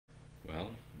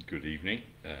Good evening.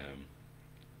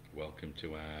 Welcome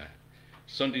to our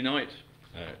Sunday night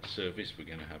service. We're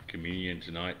going to have communion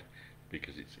tonight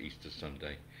because it's Easter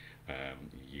Sunday.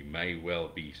 You may well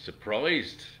be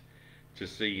surprised to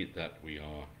see that we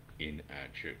are in our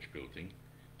church building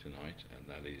tonight, and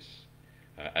that is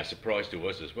a surprise to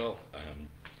us as well.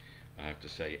 I have to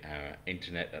say our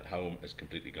internet at home has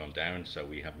completely gone down, so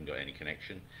we haven't got any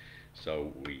connection.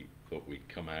 So we thought we'd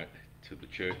come out to the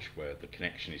church where the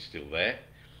connection is still there.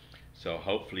 So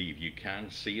hopefully if you can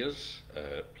see us,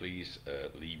 please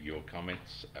leave your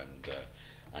comments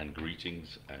and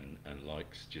greetings and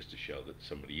likes, just to show that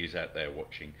somebody is out there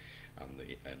watching and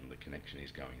the connection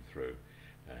is going through.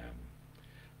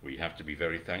 We have to be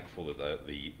very thankful that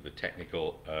the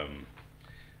technical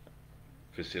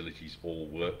facilities all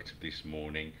worked this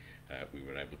morning. We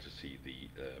were able to see the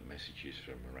messages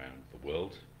from around the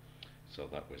world, so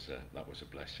that was a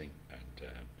blessing, and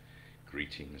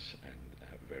greetings and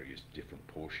various different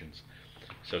portions.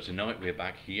 So tonight we're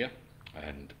back here,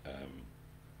 and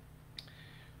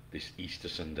this Easter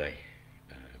Sunday,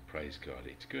 praise God,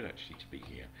 it's good actually to be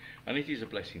here, and it is a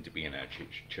blessing to be in our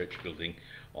church building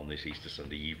on this Easter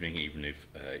Sunday evening, even if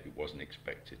it wasn't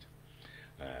expected.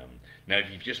 Now if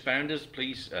you've just found us,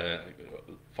 please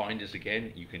find us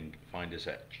again. You can find us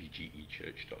at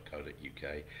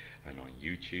ggechurch.co.uk and on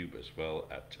YouTube as well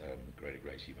at Greater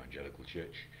Grace Evangelical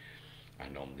Church,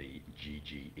 and on the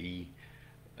GGE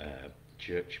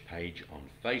church page on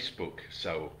Facebook.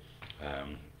 So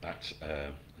that's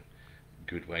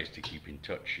good ways to keep in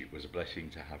touch. It was a blessing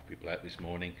to have people out this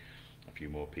morning, a few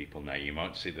more people. Now you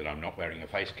might see that I'm not wearing a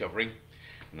face covering,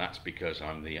 and that's because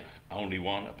I'm the only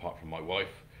one, apart from my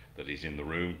wife, that is in the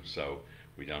room, so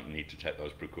we don't need to take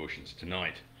those precautions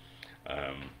tonight.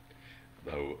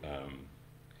 Though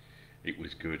it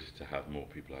was good to have more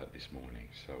people out this morning,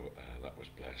 so that was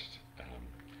blessed.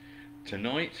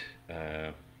 Tonight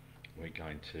we're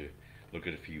going to look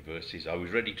at a few verses. I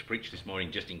was ready to preach this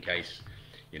morning just in case.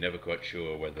 You're never quite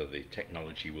sure whether the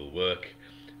technology will work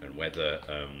and whether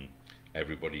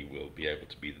everybody will be able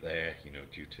to be there,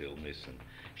 due to illness and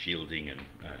shielding and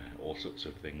all sorts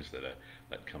of things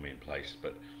that come in place.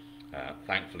 But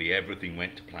thankfully everything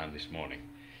went to plan this morning.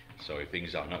 So if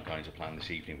things are not going to plan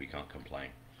this evening, we can't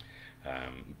complain.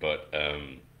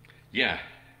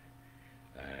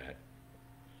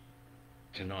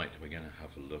 Tonight we're going to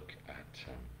have a look at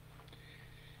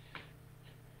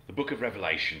the book of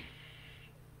Revelation.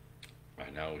 I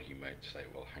know you might say,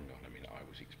 well, hang on a minute, I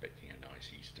was expecting a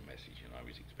nice Easter message, and I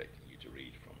was expecting you to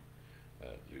read from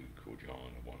Luke or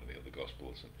John or one of the other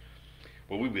Gospels.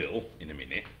 Well, we will in a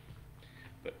minute,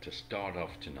 but to start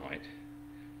off tonight,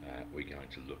 we're going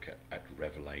to look at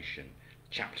Revelation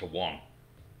chapter 1,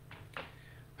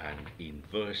 and in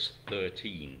verse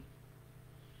 13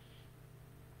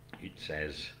 it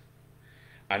says,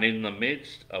 "And in the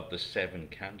midst of the 7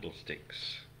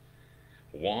 candlesticks,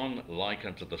 one like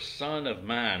unto the Son of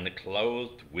Man,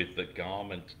 clothed with the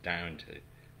garment down to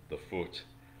the foot,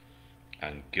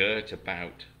 and girt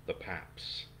about the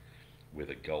paps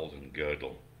with a golden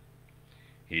girdle.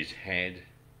 His head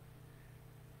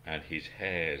and his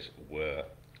hairs were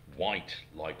white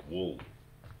like wool,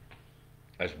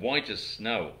 as white as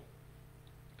snow,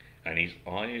 and his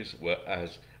eyes were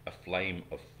as a flame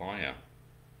of fire.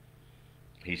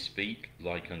 His feet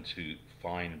like unto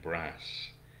fine brass,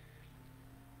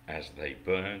 as they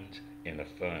burned in a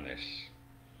furnace,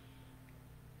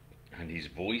 and his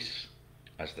voice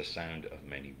as the sound of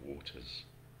many waters.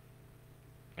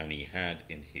 And he had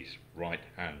in his right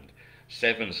hand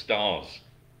 7 stars,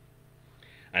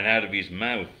 and out of his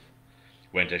mouth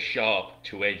went a sharp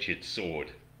 2-edged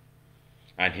sword,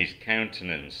 and his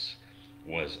countenance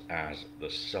was as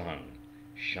the sun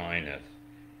shineth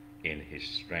in his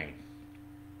strength.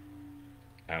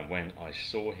 And when I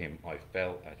saw him, I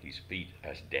fell at his feet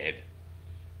as dead.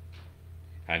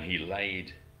 And he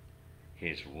laid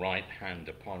his right hand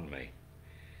upon me,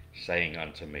 saying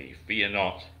unto me, Fear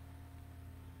not,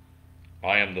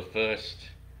 I am the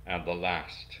first and the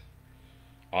last.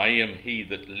 I am he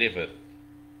that liveth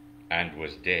and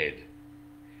was dead.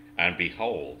 And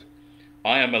behold,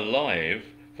 I am alive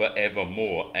for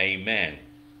evermore. Amen.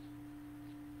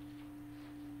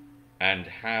 And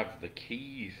have the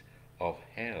keys of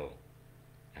hell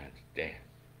and death."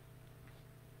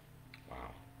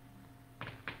 Wow.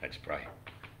 Let's pray.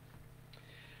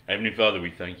 Heavenly Father,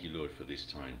 we thank you, Lord, for this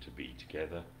time to be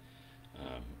together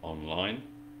online.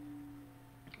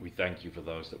 We thank you for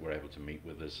those that were able to meet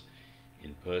with us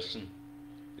in person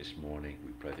this morning.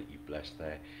 We pray that you bless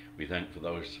there. We thank for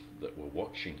those that were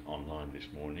watching online this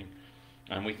morning,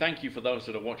 and we thank you for those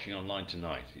that are watching online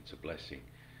tonight. It's a blessing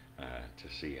to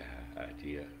see our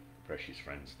dear, precious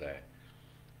friends there.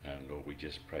 And Lord, we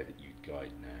just pray that you'd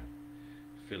guide now.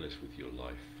 Fill us with your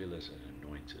life. Fill us and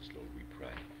anoint us, Lord, we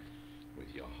pray,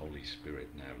 with your Holy Spirit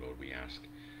now, Lord, we ask.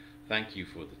 Thank you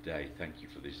for the day. Thank you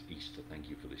for this Easter. Thank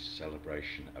you for this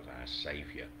celebration of our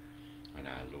Saviour and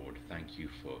our Lord. Thank you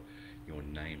for your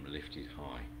name lifted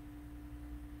high.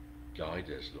 Guide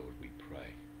us, Lord, we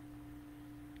pray.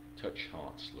 Touch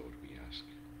hearts, Lord, we ask.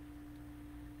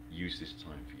 Use this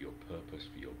time for your purpose,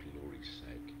 for your glory's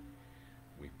sake.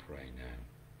 We pray now.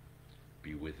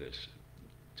 Be with us.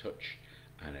 Touch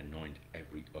and anoint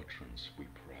every utterance, we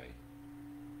pray.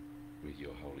 With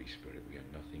your Holy Spirit, we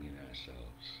are nothing in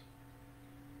ourselves.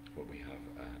 But we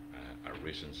have a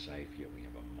risen Saviour. We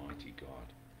have a mighty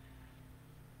God.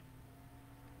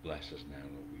 Bless us now,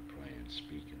 Lord, we pray, and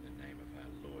speak in the name of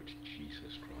our Lord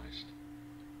Jesus Christ.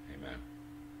 Amen.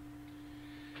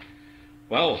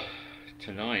 Well,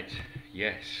 tonight,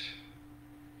 yes.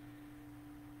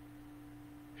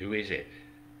 Who is it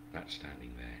that's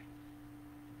standing there?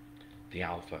 The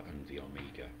Alpha and the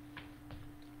Omega.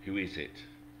 Who is it?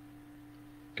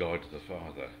 God the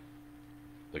Father,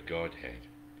 the Godhead.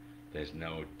 There's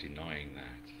no denying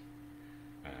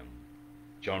that.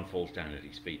 John falls down at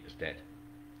his feet as dead.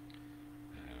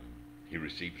 He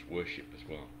receives worship as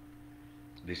well.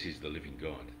 This is the living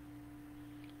God.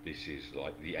 This is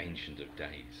like the Ancient of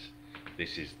Days.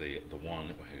 This is the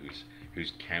one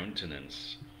whose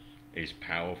countenance is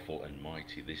powerful and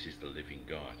mighty. This is the living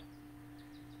God.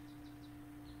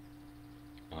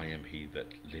 I am he that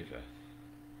liveth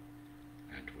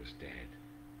and was dead.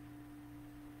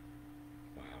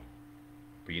 Wow.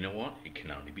 But you know what? It can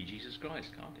only be Jesus Christ,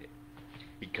 can't it?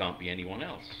 It can't be anyone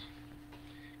else.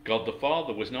 God the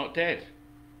Father was not dead.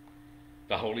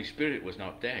 The Holy Spirit was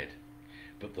not dead.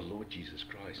 But the Lord Jesus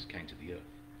Christ came to the earth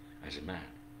as a man,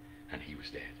 and he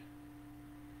was dead.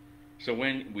 So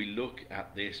when we look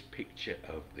at this picture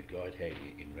of the Godhead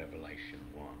in Revelation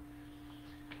 1,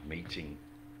 meeting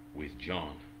with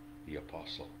John the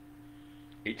Apostle,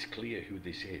 it's clear who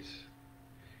this is.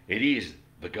 It is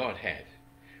the Godhead,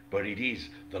 but it is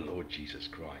the Lord Jesus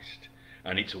Christ.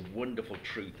 And it's a wonderful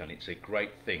truth, and it's a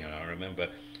great thing. And I remember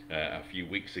a few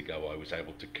weeks ago I was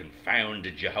able to confound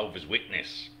a Jehovah's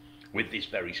Witness with this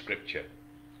very scripture.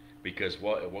 Because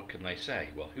what can they say?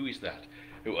 Well, who is that?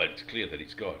 Well, it's clear that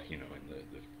it's God. You know, in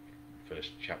the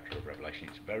first chapter of Revelation,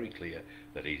 it's very clear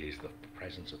that it is the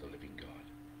presence of the living God.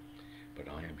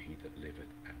 But I am he that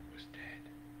liveth and was dead.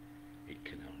 It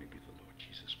can only be the Lord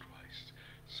Jesus Christ.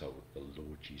 So the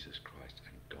Lord Jesus Christ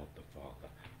and God the Father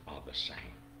are the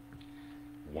same.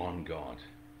 One God,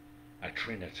 a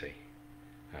Trinity.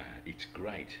 It's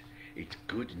great. It's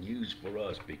good news for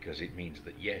us, because it means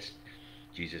that yes,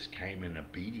 Jesus came in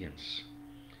obedience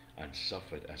and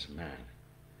suffered as man,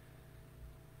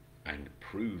 and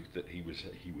proved that he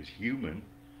was human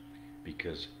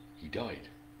because he died.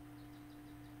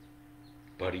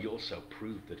 But he also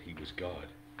proved that he was God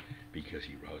because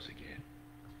he rose again.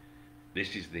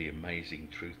 This is the amazing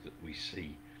truth that we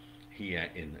see here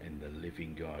in the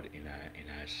living God, in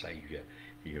our Saviour,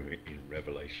 here in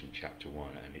Revelation chapter 1,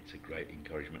 and it's a great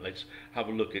encouragement. Let's have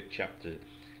a look at chapter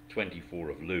 24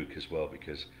 of Luke as well,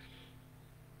 because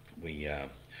we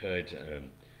heard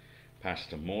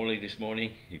Pastor Morley this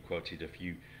morning. He quoted a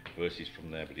few verses from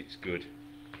there, but it's good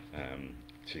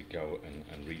to go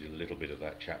and read a little bit of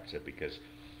that chapter, because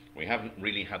we haven't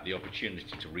really had the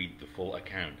opportunity to read the full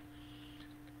account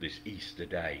this Easter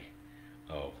day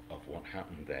of what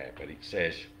happened there. But it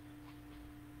says,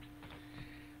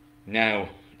 now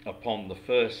upon the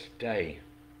first day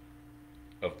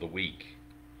of the week,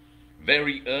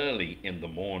 very early in the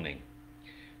morning,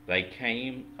 they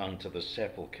came unto the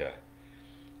sepulchre,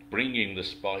 bringing the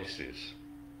spices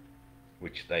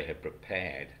which they had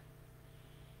prepared,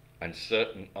 and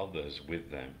certain others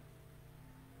with them.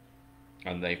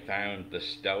 And they found the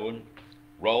stone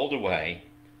rolled away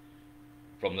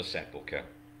from the sepulchre.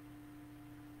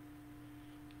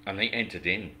 And they entered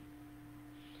in,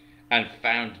 and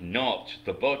found not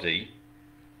the body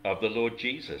of the Lord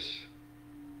Jesus.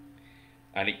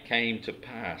 And it came to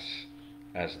pass,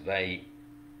 as they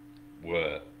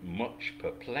were much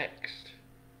perplexed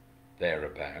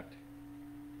thereabout,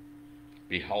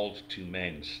 behold, two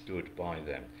men stood by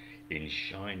them in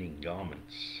shining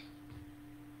garments.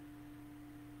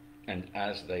 And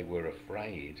as they were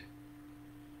afraid,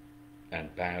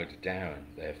 and bowed down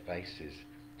their faces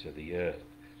to the earth,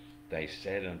 they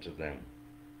said unto them,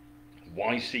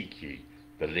 why seek ye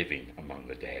the living among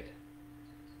the dead?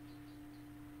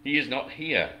 He is not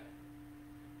here,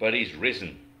 but is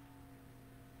risen.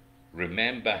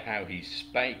 Remember how he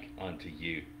spake unto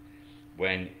you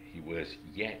when he was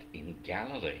yet in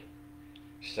Galilee,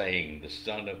 saying, the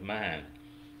Son of Man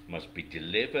must be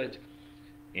delivered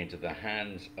into the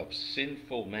hands of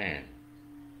sinful men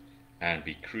and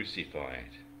be crucified,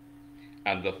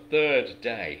 and the third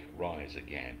day rise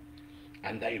again.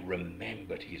 And they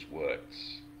remembered his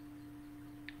words.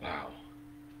 Wow.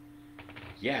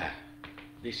 Yeah,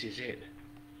 this is it.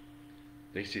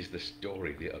 This is the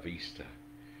story of Easter.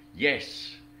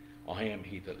 Yes, I am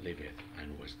he that liveth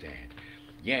and was dead.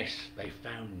 Yes, they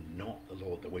found not the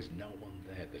Lord. There was no one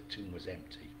there. The tomb was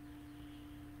empty.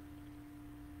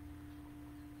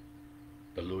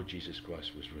 The Lord Jesus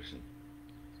Christ was risen.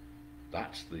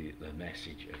 That's the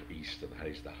message of Easter. That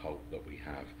is the hope that we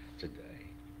have today.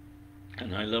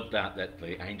 And I love that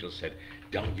the angel said,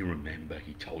 don't you remember?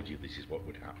 He told you this is what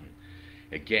would happen.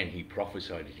 Again, he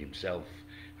prophesied it himself,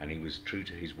 and he was true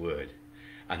to his word.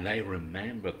 And they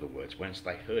remembered the words once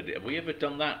they heard it. Have we ever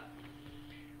done that?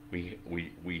 We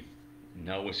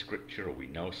know a scripture, or we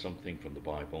know something from the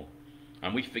Bible,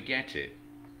 and we forget it.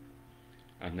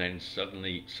 And then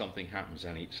suddenly something happens,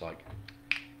 and it's like,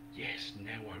 yes,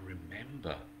 now I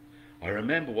remember. I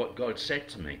remember what God said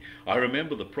to me. I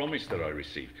remember the promise that I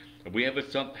received. Have we ever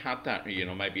had that,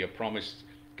 maybe a promise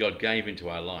God gave into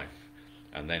our life,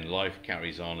 and then life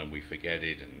carries on and we forget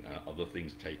it, and other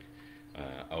things take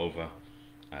over,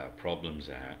 our problems,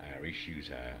 our issues,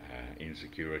 our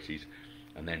insecurities,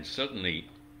 and then suddenly,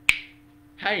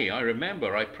 hey, I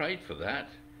remember I prayed for that.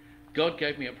 God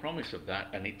gave me a promise of that,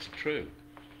 and it's true.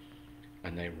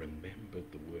 And they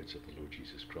remembered the words of the Lord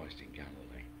Jesus Christ in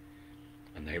Galilee.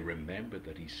 And they remembered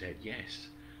that he said, yes,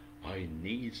 I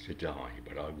need to die,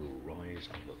 but I will rise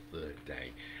on the third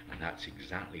day. And that's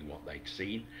exactly what they'd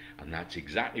seen, and that's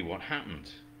exactly what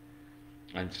happened.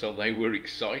 And so they were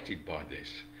excited by this.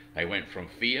 They went from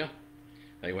fear,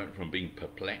 they went from being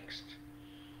perplexed,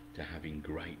 to having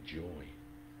great joy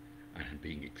and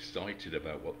being excited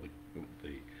about what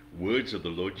the words of the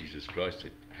Lord Jesus Christ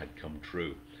had come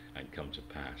true and come to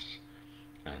pass.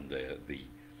 And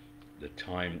the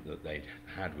time that they'd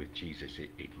had with Jesus,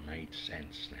 it made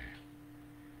sense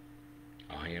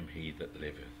now. I am he that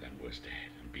liveth and was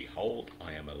dead, and behold,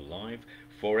 I am alive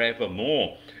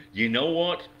forevermore. You know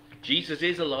what? Jesus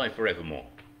is alive forevermore.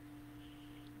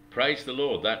 Praise the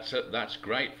Lord. That's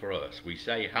great for us. We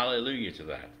say hallelujah to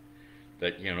that.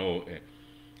 That,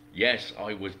 yes,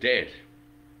 I was dead,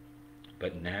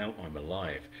 but now I'm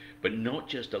alive. But not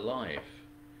just alive.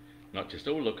 Not just,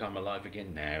 oh, look, I'm alive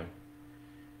again now.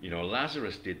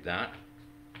 Lazarus did that.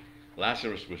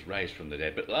 Lazarus was raised from the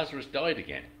dead, but Lazarus died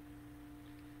again.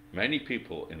 Many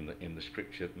people in the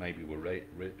scripture maybe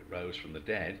rose from the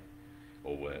dead,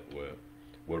 or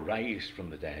were raised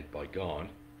from the dead by God,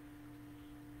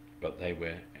 but they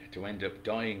were to end up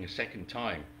dying a second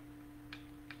time.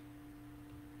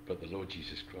 But the Lord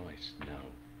Jesus Christ, no.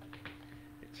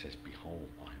 It says, behold,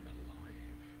 I am alive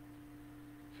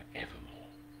forevermore.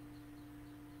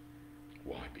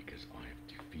 Why? Because I have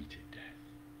defeated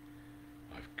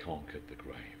death. I've conquered the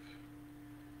grave.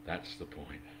 That's the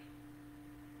point.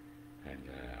 And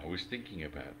I was thinking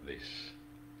about this.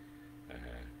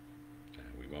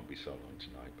 We won't be so long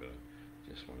tonight, but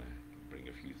I just want to bring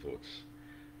a few thoughts.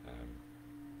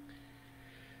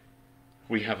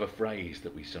 We have a phrase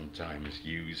that we sometimes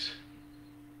use,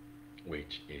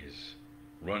 which is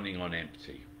running on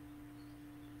empty.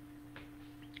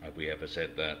 Have we ever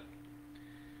said that?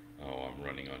 Oh, I'm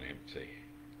running on empty.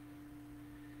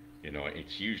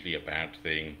 It's usually a bad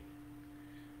thing.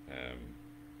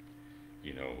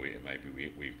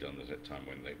 We've done this at a time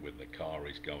when the car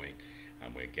is going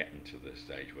and we're getting to the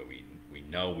stage where we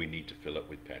know we need to fill up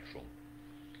with petrol.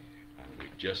 And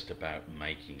we're just about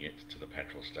making it to the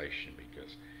petrol station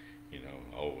because,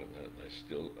 there's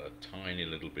still a tiny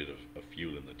little bit of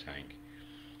fuel in the tank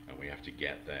and we have to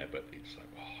get there, but it's like,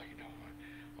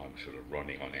 I'm sort of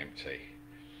running on empty.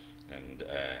 And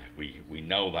we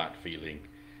know that feeling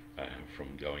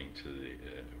from going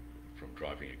from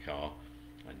driving a car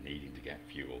and needing to get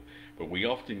fuel. But we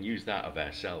often use that of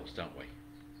ourselves, don't we?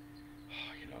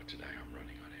 Today I'm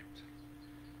running on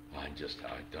empty.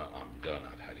 I'm done.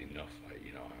 I've had enough.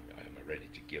 I'm ready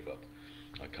to give up.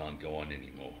 I can't go on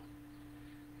anymore.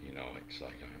 It's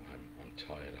like I'm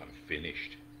tired. I'm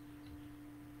finished.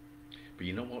 But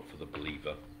you know what? For the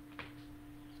believer,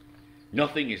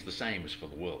 nothing is the same as for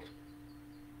the world.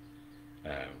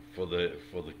 For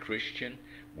the Christian,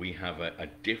 we have a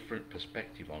different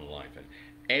perspective on life, and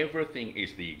everything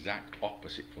is the exact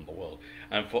opposite from the world.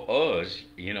 And for us,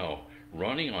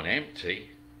 running on empty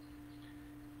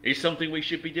is something we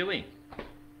should be doing.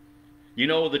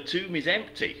 The tomb is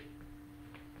empty.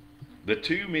 The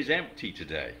tomb is empty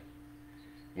today.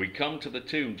 We come to the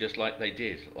tomb just like they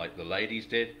did, like the ladies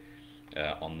did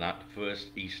on that first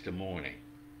Easter morning,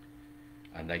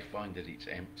 and they find that it's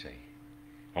empty.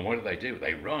 And what do?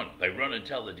 They run. They run and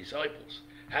tell the disciples,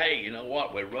 hey, you know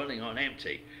what? We're running on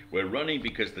empty. We're running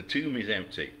because the tomb is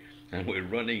empty. And we're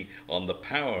running on the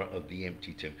power of the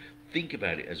empty tomb. Think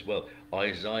about it as well.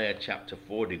 Isaiah chapter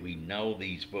 40, we know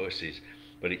these verses,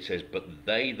 but it says, but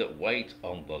they that wait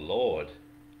on the Lord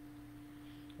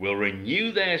will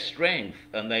renew their strength,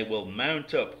 and they will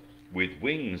mount up with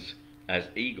wings as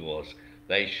eagles.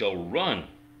 They shall run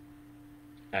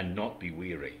and not be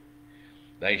weary.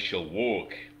 They shall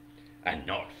walk and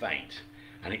not faint.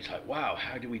 And it's like, wow,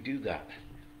 how do we do that?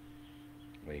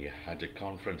 We had a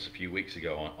conference a few weeks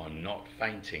ago on not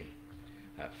fainting.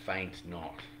 Faint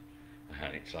not.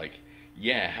 And it's like,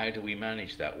 yeah, how do we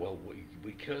manage that? Well,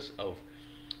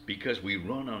 because we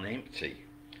run on empty.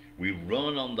 We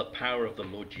run on the power of the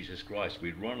Lord Jesus Christ.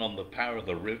 We run on the power of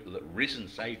the risen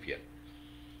Saviour.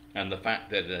 And the fact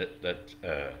that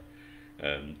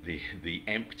the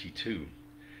empty tomb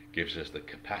gives us the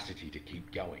capacity to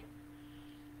keep going.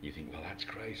 You think, well, that's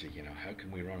crazy, how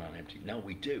can we run on empty? No,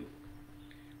 we do.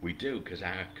 We do, because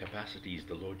our capacity is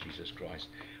the Lord Jesus Christ,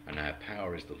 and our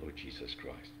power is the Lord Jesus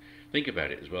Christ. Think about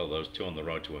it as well, those two on the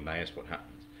road to Emmaus, what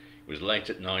happened? It was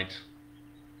late at night,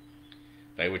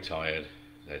 they were tired,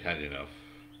 they'd had enough,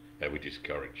 they were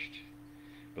discouraged,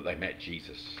 but they met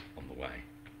Jesus on the way.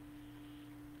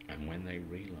 And when they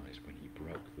realised, when he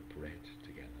broke the bread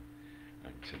together,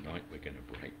 and tonight we're going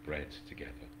to break bread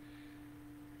together,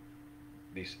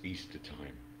 this Easter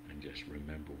time, and just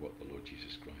remember what the Lord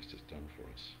Jesus Christ has done for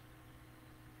us.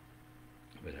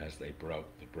 But as they broke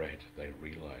the bread, they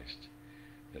realised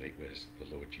that it was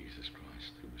the Lord Jesus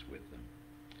Christ who was with them.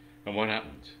 And what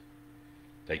happened?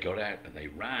 They got out and they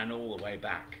ran all the way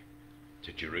back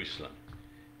to Jerusalem.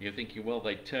 You're thinking, well,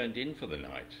 they turned in for the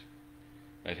night.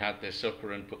 They'd had their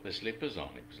supper and put their slippers on.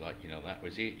 It was like, that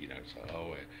was it. It's like,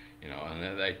 and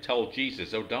then they told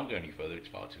Jesus, oh, don't go any further. It's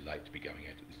far too late to be going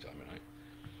out at this time of night.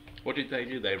 What did they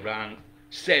do? They ran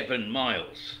 7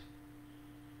 miles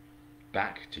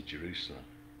back to Jerusalem.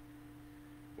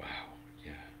 Wow,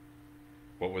 yeah.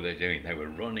 What were they doing? They were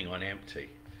running on empty.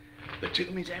 The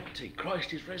tomb is empty.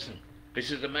 Christ is risen.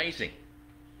 This is amazing.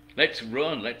 Let's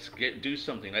run. Let's do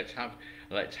something. Let's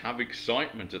have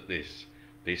excitement at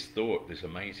this thought, this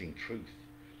amazing truth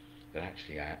that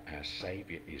actually our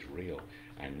Saviour is real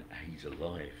and he's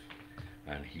alive.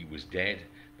 And he was dead,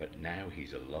 but now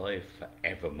he's alive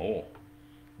forevermore.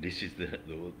 This is the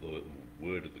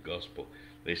word of the gospel.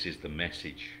 This is the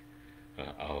message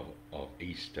of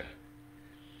Easter.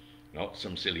 Not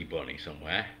some silly bunny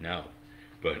somewhere, no,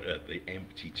 but the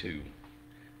empty tomb.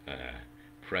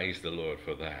 Praise the Lord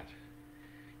for that.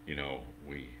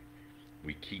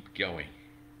 We keep going.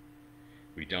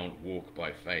 We don't walk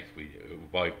by faith,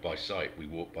 by sight, we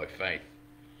walk by faith.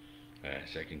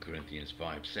 2 Corinthians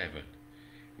 5:7.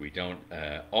 We don't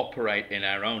operate in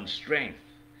our own strength,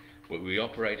 but we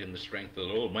operate in the strength of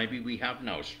the Lord. Maybe we have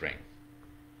no strength,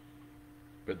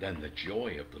 but then the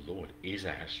joy of the Lord is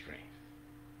our strength.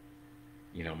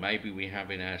 Maybe we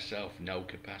have in ourselves no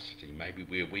capacity. Maybe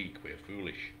we're weak, we're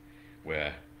foolish,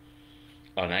 we're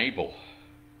unable.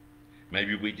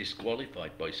 Maybe we're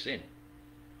disqualified by sin,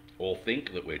 or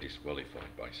think that we're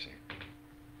disqualified by sin.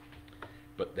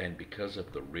 But then because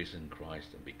of the risen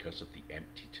Christ and because of the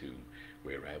empty tomb,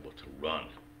 we're able to run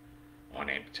on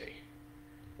empty.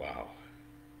 Wow.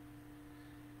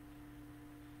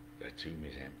 The tomb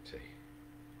is empty.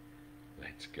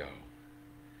 Let's go.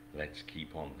 Let's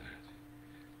keep on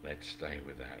that. Let's stay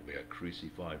with that. We are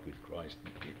crucified with Christ.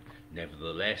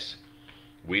 Nevertheless,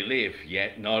 we live,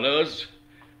 yet not us,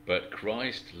 but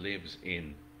Christ lives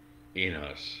in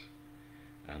us.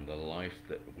 And the life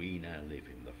that we now live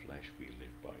in the flesh, we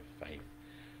live by faith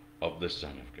of the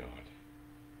Son of God,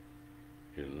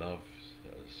 who loves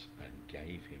us and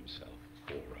gave himself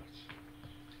for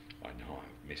us. I know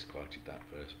I've misquoted that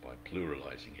verse by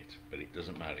pluralizing it, but it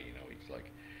doesn't matter. It's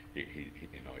like,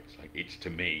 it's like it's to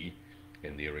me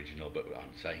in the original, but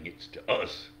I'm saying it's to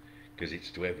us because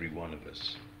it's to every one of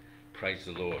us. Praise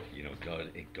the Lord.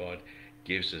 God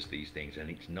gives us these things,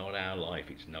 and it's not our life.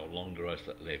 It's no longer us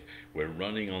that live. We're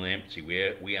running on empty.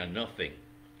 We are nothing.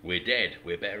 We're dead.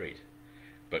 We're buried.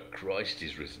 But Christ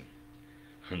is risen,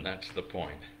 and that's the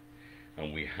point.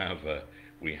 And we have a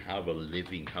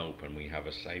living hope, and we have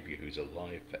a Saviour who's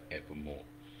alive forevermore.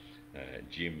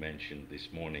 Jim mentioned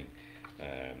this morning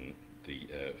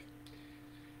the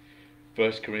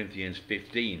 1 Corinthians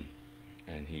 15.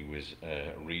 And he was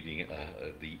reading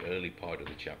the early part of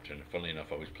the chapter. And funnily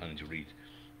enough, I was planning to read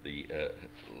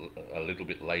a little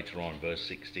bit later on, verse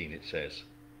 16. It says,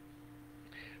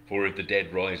 For if the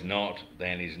dead rise not,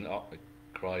 then is not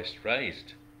Christ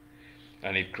raised.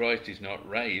 And if Christ is not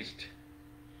raised,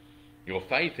 your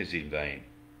faith is in vain.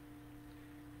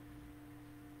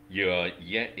 You are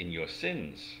yet in your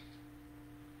sins.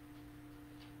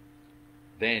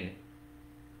 Then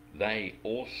they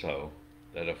also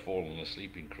that have fallen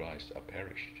asleep in Christ are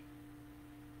perished.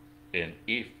 And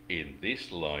if in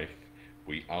this life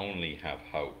we only have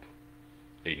hope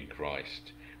in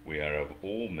Christ, we are of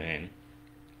all men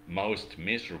most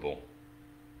miserable.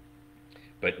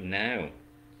 But now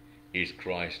is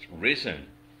Christ risen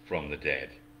from the dead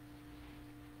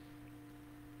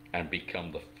and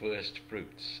become the first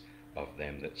fruits of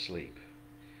them that sleep.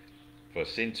 For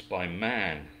since by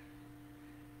man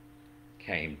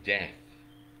came death,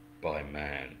 by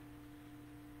man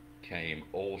came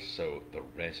also the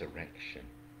resurrection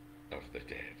of the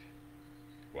dead.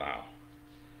 Wow.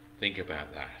 Think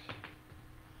about that.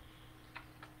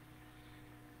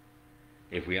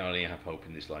 If we only have hope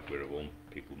in this life, we're of all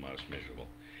people most miserable.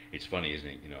 It's funny, isn't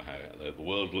it? You know, how the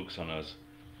world looks on us,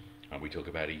 and we talk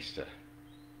about Easter,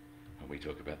 and we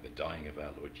talk about the dying of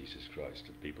our Lord Jesus Christ,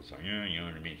 and people say, "Oh,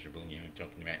 you're miserable, you're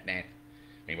talking about death.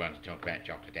 We want to talk about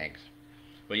chocolate eggs."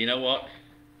 But you know what?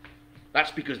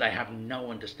 That's because they have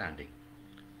no understanding.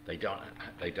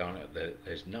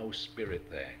 There's no spirit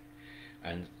there.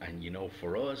 And you know,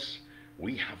 for us,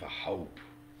 we have a hope.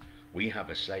 We have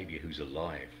a Saviour who's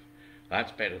alive.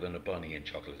 That's better than a bunny and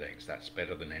chocolate eggs. That's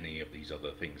better than any of these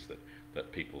other things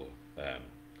that people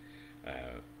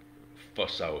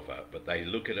fuss over. But they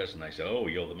look at us and they say, "Oh,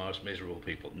 you're the most miserable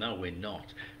people." No, we're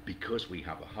not, because we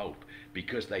have a hope.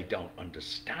 Because they don't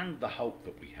understand the hope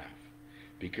that we have.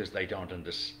 Because they don't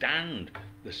understand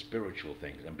the spiritual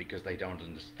things, and because they don't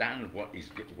understand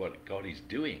what God is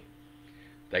doing.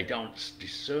 They don't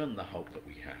discern the hope that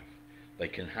we have. They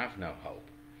can have no hope.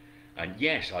 And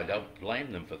yes, I don't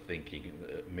blame them for thinking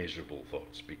miserable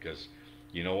thoughts, because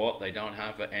you know what? They don't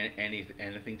have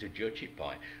anything to judge it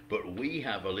by. But we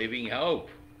have a living hope.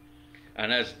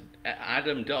 And as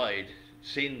Adam died,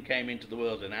 sin came into the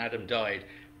world, and Adam died,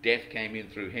 death came in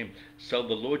through him. So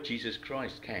the Lord Jesus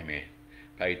Christ came in,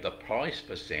 paid the price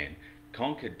for sin,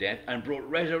 conquered death, and brought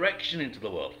resurrection into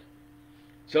the world.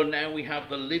 So now we have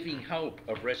the living hope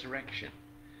of resurrection.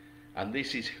 And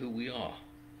this is who we are.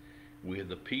 We're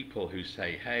the people who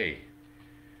say, "Hey,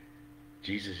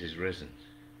 Jesus is risen.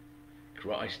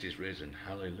 Christ is risen.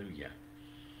 Hallelujah."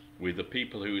 We're the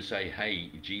people who say, "Hey,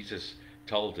 Jesus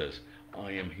told us,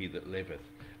 I am he that liveth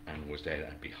and was dead,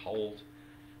 and behold,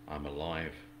 I'm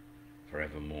alive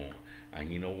forevermore."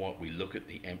 And you know what? We look at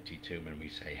the empty tomb and we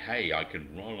say, "Hey, I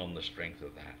can run on the strength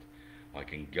of that. I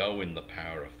can go in the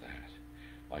power of that.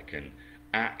 I can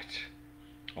act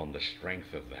on the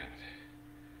strength of that."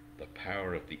 The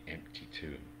power of the empty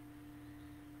tomb.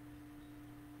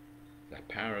 The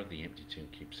power of the empty tomb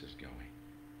keeps us going,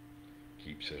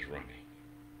 keeps us running.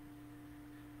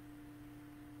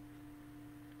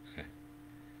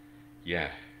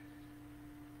 Yeah.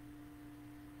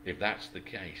 If that's the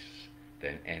case,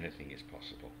 then anything is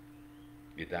possible.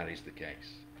 If that is the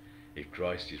case, if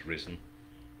Christ is risen,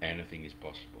 anything is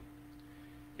possible.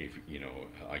 If, you know,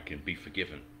 I can be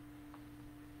forgiven.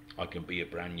 I can be a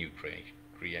brand new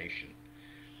creation.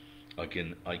 I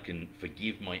can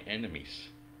forgive my enemies.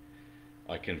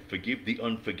 I can forgive the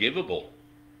unforgivable.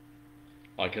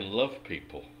 I can love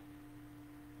people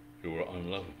who are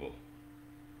unlovable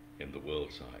in the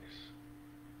world's eyes.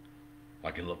 I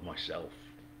can love myself,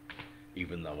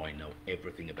 even though I know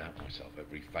everything about myself,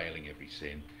 every failing, every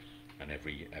sin, and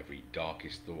every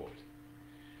darkest thought.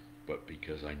 But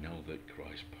because I know that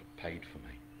Christ paid for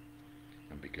me,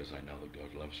 and because I know that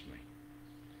God loves me,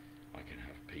 I can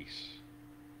have peace.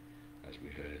 As we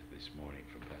heard this morning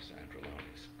from Pastor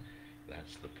Androlonis,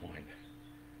 that's the point.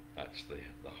 That's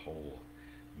the whole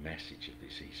message of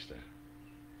this Easter.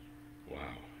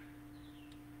 Wow.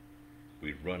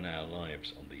 We run our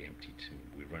lives on the empty tomb.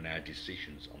 We run our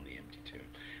decisions on the empty tomb.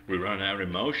 We run our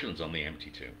emotions on the empty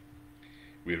tomb.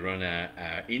 We run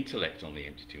our intellect on the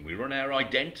empty tomb. We run our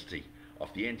identity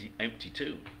off the empty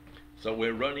tomb. So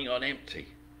we're running on empty,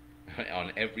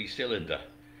 on every cylinder.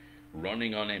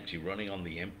 Running on empty, running on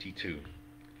the empty tomb.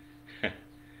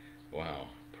 Wow,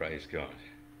 praise God.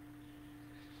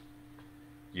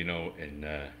 You know, in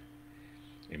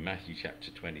Matthew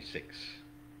chapter 26,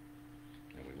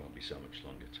 and we won't be so much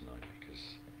longer tonight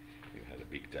because we've had a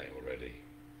big day already.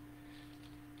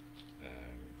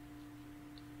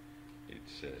 It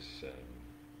says,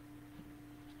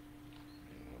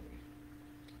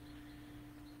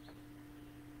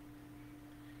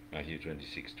 Matthew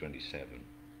 26:27.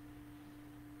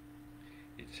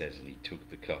 It says, "And he took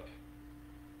the cup,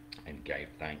 and gave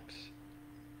thanks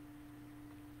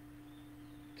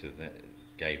to the,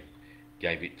 gave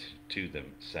it to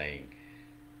them, saying,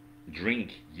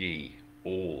 "Drink ye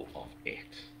all of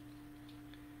it."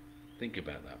 Think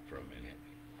about that for a minute.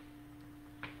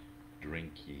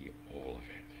 Drink ye all of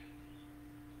it.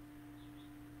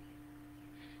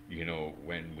 You know,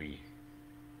 when we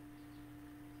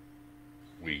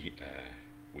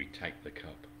take the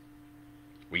cup,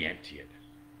 we empty it.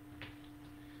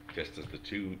 Just as the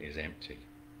tomb is empty.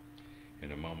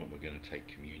 In a moment we're going to take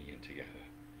communion together.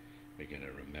 We're going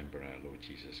to remember our Lord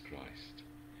Jesus Christ.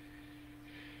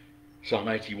 Psalm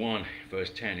 81 verse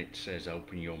 10, it says,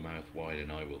 "Open your mouth wide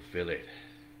and I will fill it."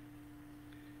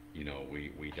 You know,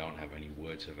 we don't have any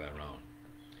words of our own,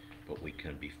 but we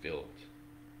can be filled.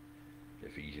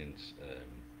 Ephesians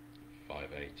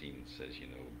 5:18 says, you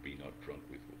know, "Be not drunk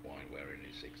with wine wherein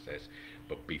is excess,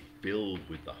 but be filled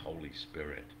with the Holy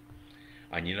Spirit."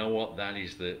 And you know what? That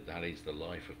is the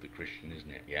life of the Christian, isn't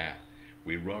it? Yeah,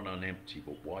 we run on empty,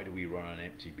 but why do we run on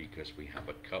empty? Because we have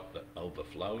a cup that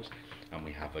overflows, and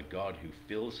we have a God who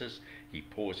fills us. He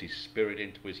pours his Spirit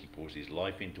into us, he pours his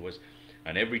life into us,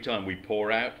 and every time we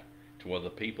pour out to other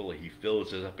people, he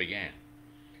fills us up again.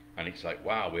 And it's like,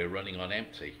 wow, we're running on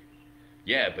empty.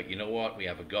 Yeah, but you know what? We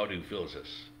have a God who fills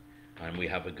us, and we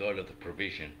have a God of the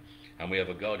provision, and we have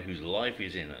a God whose life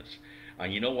is in us.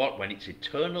 And you know what? When it's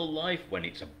eternal life, when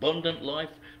it's abundant life,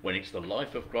 when it's the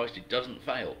life of Christ, it doesn't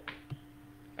fail.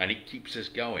 And it keeps us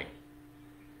going.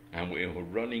 And we're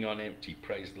running on empty,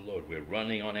 praise the Lord. We're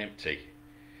running on empty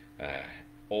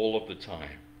all of the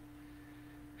time.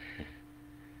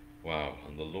 Wow,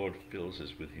 and the Lord fills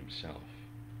us with himself,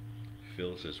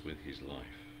 fills us with his life.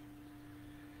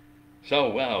 So,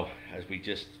 well, as we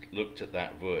just looked at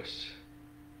that verse,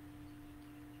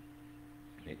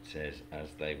 it says, "As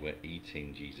they were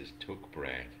eating, Jesus took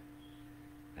bread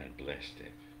and blessed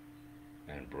it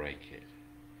and brake it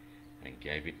and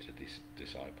gave it to his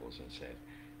disciples and said,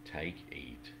 'Take,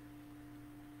 eat,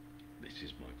 this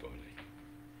is my body.'"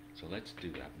 So let's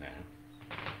do that now.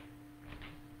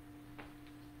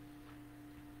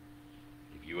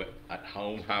 If you at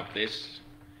home have this,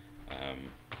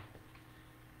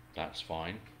 that's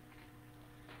fine.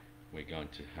 We're going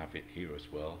to have it here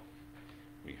as well.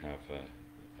 We have a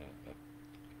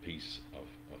piece of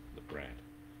the bread,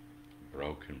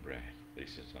 broken bread.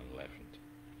 This is unleavened.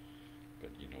 But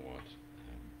you know what?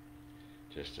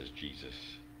 Just as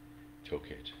Jesus took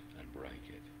it and brake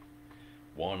it,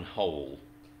 one whole,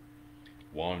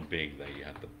 one big, they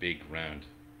had the big round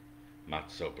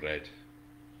matzo bread,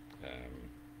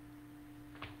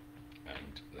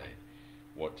 and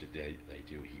what did they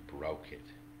do? He broke it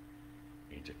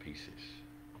into pieces,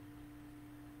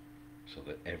 so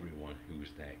that everyone who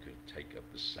was there could take up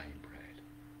the same bread.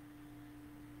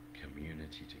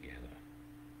 Community together.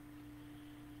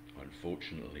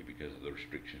 Unfortunately, because of the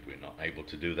restrictions, we're not able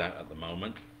to do that at the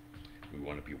moment. We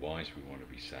want to be wise, we want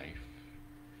to be safe,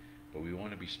 but we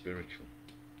want to be spiritual.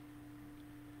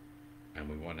 And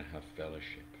we want to have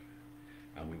fellowship.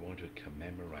 And we want to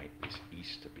commemorate this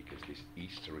Easter, because this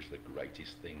Easter is the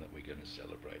greatest thing that we're going to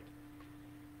celebrate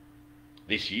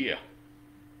this year.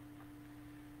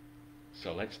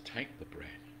 So let's take the bread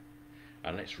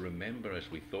and let's remember, as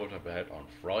we thought about on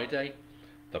Friday,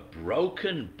 the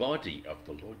broken body of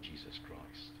the Lord Jesus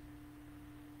Christ,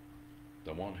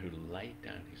 the one who laid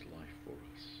down his life for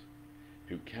us,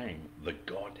 who came, the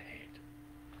Godhead,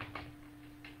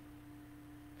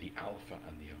 the Alpha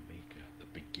and the Omega, the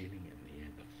beginning and the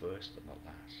end, the first and the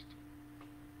last,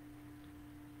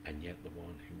 and yet the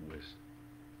one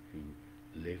who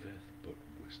liveth but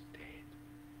was dead.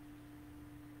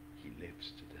 He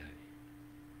lives today.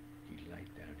 He laid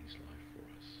down his life for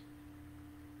us.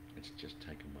 Let's just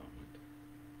take a moment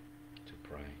to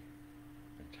pray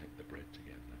and take the bread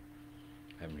together.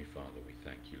 Heavenly Father, we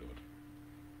thank you, Lord.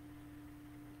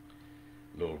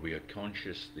 Lord, we are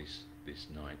conscious this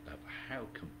night of how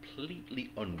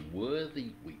completely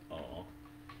unworthy we are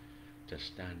to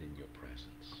stand in your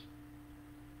presence.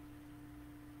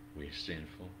 We are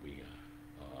sinful. We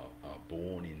are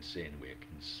born in sin. We are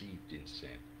conceived in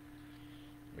sin.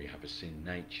 We have a sin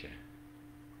nature.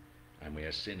 And we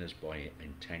are sinners by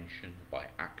intention, by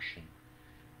action,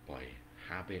 by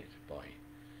habit, by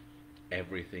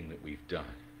everything that we've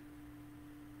done.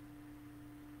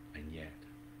 And yet,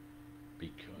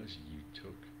 because you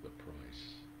took the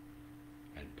price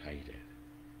and paid it,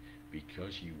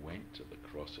 because you went to the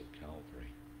cross of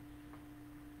Calvary,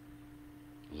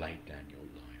 laid down your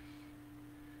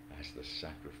life as the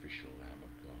sacrificial Lamb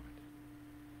of God,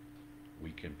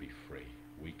 we can be free,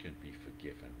 we can be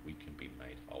forgiven, we can be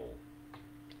made whole.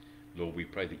 Lord, we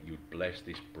pray that you'd bless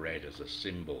this bread as a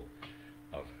symbol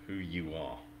of who you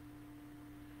are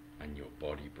and your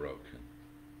body broken.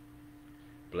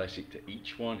 Bless it to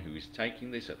each one who is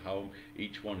taking this at home,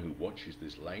 each one who watches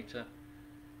this later,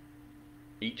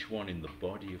 each one in the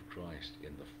body of Christ,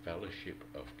 in the fellowship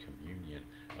of communion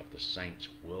of the saints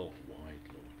worldwide,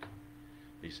 Lord.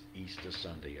 This Easter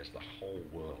Sunday, as the whole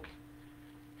world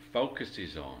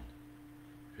focuses on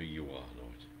who you are,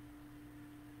 Lord.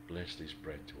 Bless this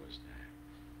bread to us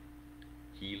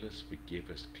now. Heal us, forgive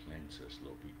us, cleanse us,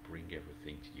 Lord. We bring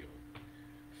everything to your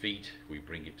feet. We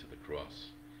bring it to the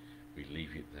cross. We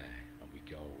leave it there and we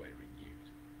go away renewed.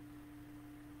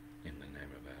 In the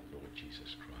name of our Lord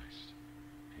Jesus Christ.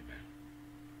 Amen.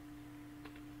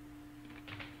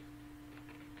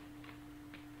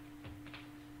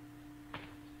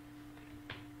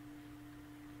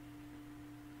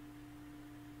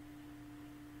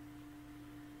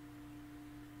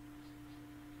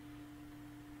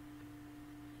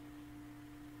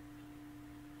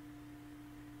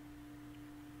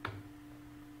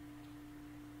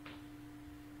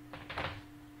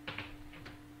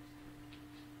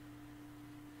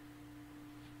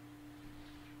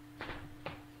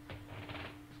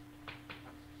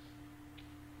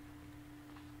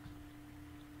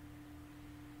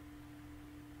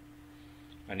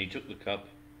 And he took the cup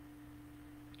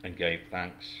and gave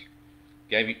thanks,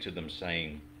 gave it to them,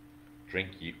 saying,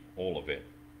 "Drink ye all of it,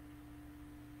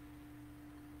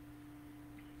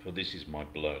 for this is my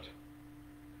blood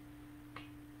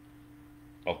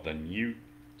of the New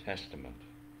Testament,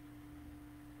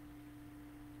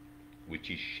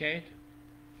 which is shed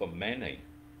for many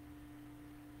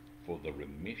for the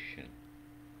remission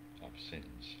of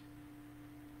sins."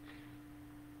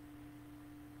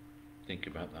 Think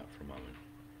about that for a moment.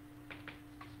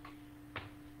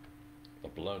 The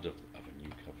blood of a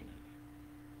new covenant,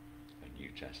 a new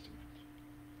testament,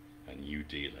 a new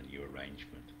deal, a new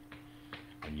arrangement,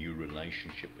 a new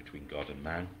relationship between God and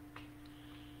man,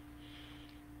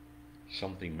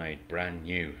 something made brand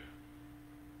new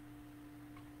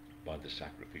by the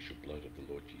sacrificial blood of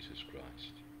the Lord Jesus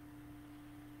Christ,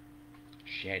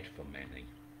 shed for many,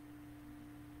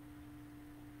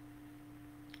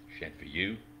 shed for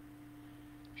you,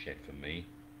 shed for me,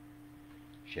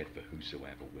 shed for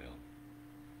whosoever will.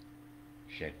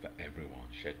 Shed for everyone,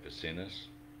 shed for sinners,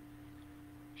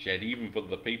 shed even for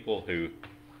the people who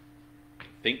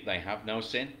think they have no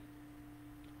sin,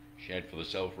 shed for the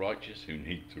self-righteous who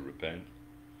need to repent,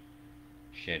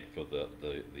 shed for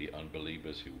the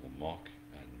unbelievers who will mock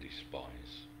and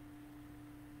despise,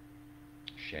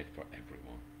 shed for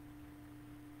everyone.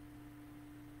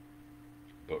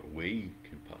 But we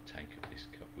can partake of this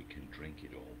cup, we can drink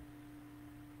it all.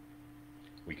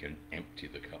 We can empty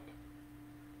the cup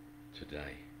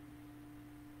today.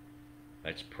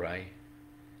 Let's pray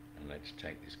and let's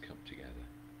take this cup together.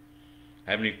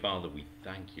 Heavenly Father, we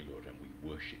thank you, Lord, and we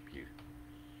worship you,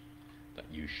 that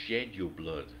you shed your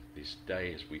blood this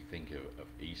day as we think of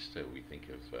Easter, we think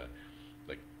of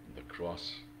the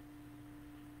cross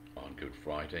on Good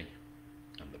Friday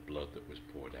and the blood that was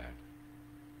poured out.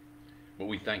 But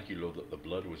we thank you, Lord, that the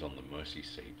blood was on the mercy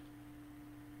seat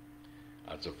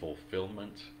as a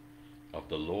fulfillment of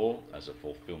the law, as a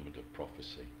fulfillment of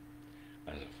prophecy,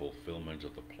 as a fulfillment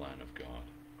of the plan of God.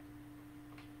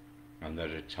 And that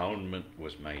atonement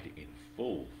was made in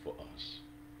full for us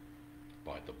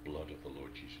by the blood of the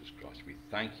Lord Jesus Christ. We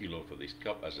thank you, Lord, for this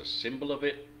cup as a symbol of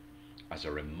it, as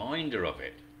a reminder of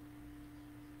it.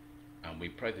 And we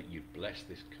pray that you bless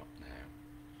this cup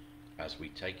now as we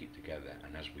take it together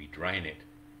and as we drain it,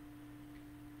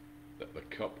 that the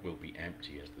cup will be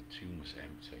empty as the tomb was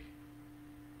empty,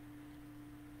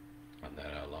 and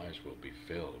that our lives will be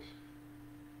filled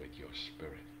with your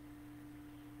Spirit,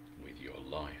 with your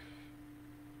life,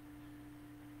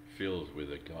 filled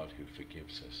with a God who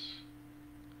forgives us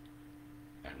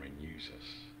and renews us.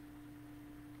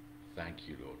 Thank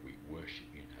you, Lord. We worship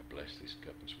you and bless this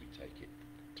cup as we take it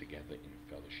together in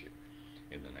fellowship.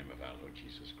 In the name of our Lord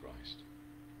Jesus Christ.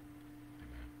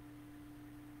 Amen.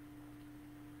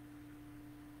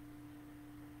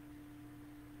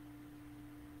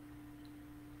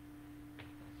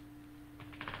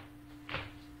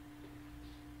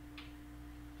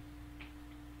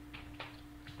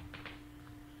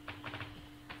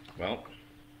 Well,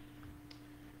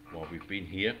 while we've been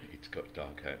here, it's got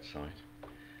dark outside.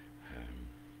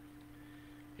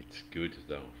 It's good,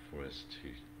 though, for us to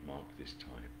mark this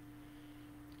time.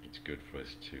 It's good for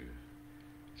us to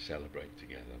celebrate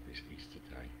together this Easter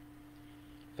day.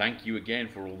 Thank you again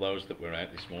for all those that were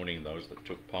out this morning, those that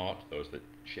took part, those that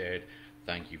shared.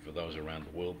 Thank you for those around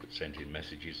the world that sent in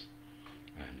messages.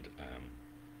 And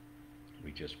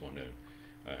we just want to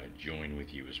join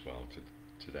with you as well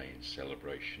today in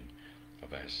celebration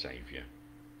of our Saviour,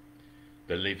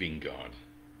 the living God.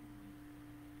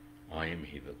 I am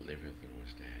he that liveth and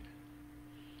was dead,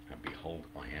 and behold,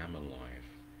 I am alive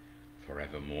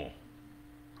forevermore.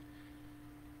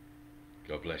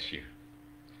 God bless you.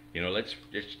 You know, let's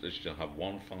just have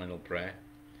one final prayer,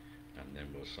 and then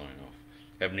we'll sign off.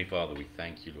 Heavenly Father, we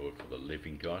thank you, Lord, for the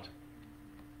living God.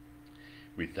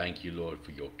 We thank you, Lord,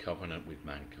 for your covenant with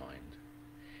mankind.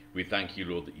 We thank you,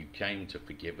 Lord, that you came to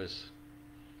forgive us.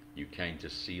 You came to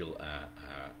seal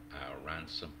our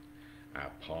ransom,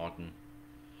 our pardon.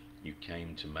 You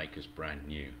came to make us brand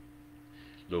new.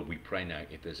 Lord, we pray now,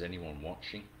 if there's anyone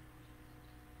watching,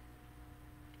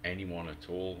 anyone at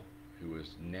all who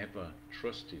has never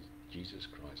trusted Jesus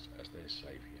Christ as their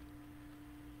Saviour,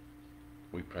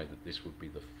 we pray that this would be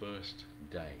the first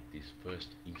day, this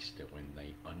first Easter, when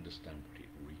they understand what it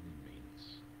really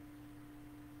means.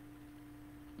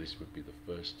 This would be the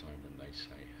first time when they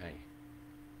say, hey,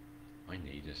 I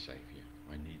need a Saviour,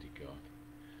 I need a God,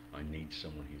 I need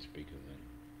someone who's bigger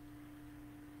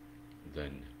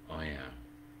than I am.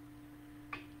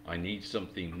 I need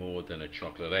something more than a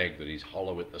chocolate egg that is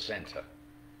hollow at the centre.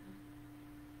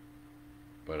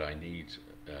 But I need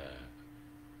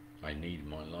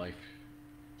my life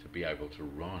to be able to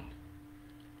run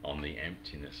on the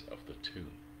emptiness of the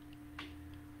tomb.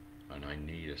 And I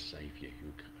need a Saviour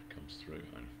who comes through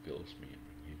and fills me and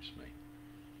renews me,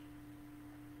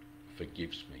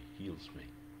 forgives me, heals me.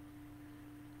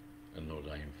 And Lord,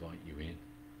 I invite you in.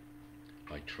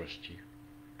 I trust you,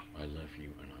 I love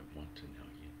you, and I want to know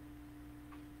you.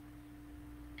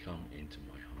 Come into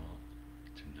my heart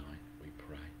tonight, we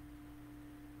pray.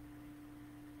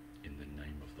 In the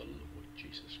name of the Lord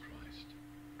Jesus Christ.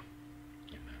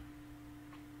 Amen.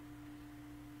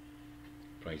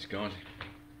 Praise God.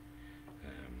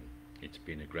 It's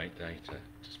been a great day to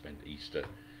spend Easter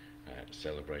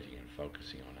celebrating and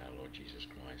focusing on our Lord Jesus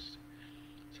Christ.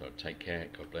 So take care,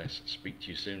 God bless. Speak to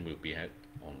you soon. We'll be out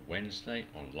on Wednesday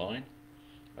online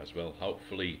as well.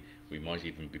 Hopefully we might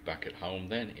even be back at home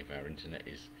then if our internet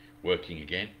is working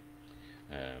again.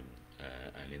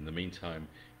 And in the meantime,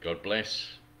 God bless.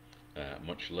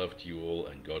 Much love to you all,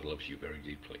 and God loves you very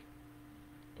deeply.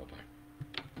 Bye-bye.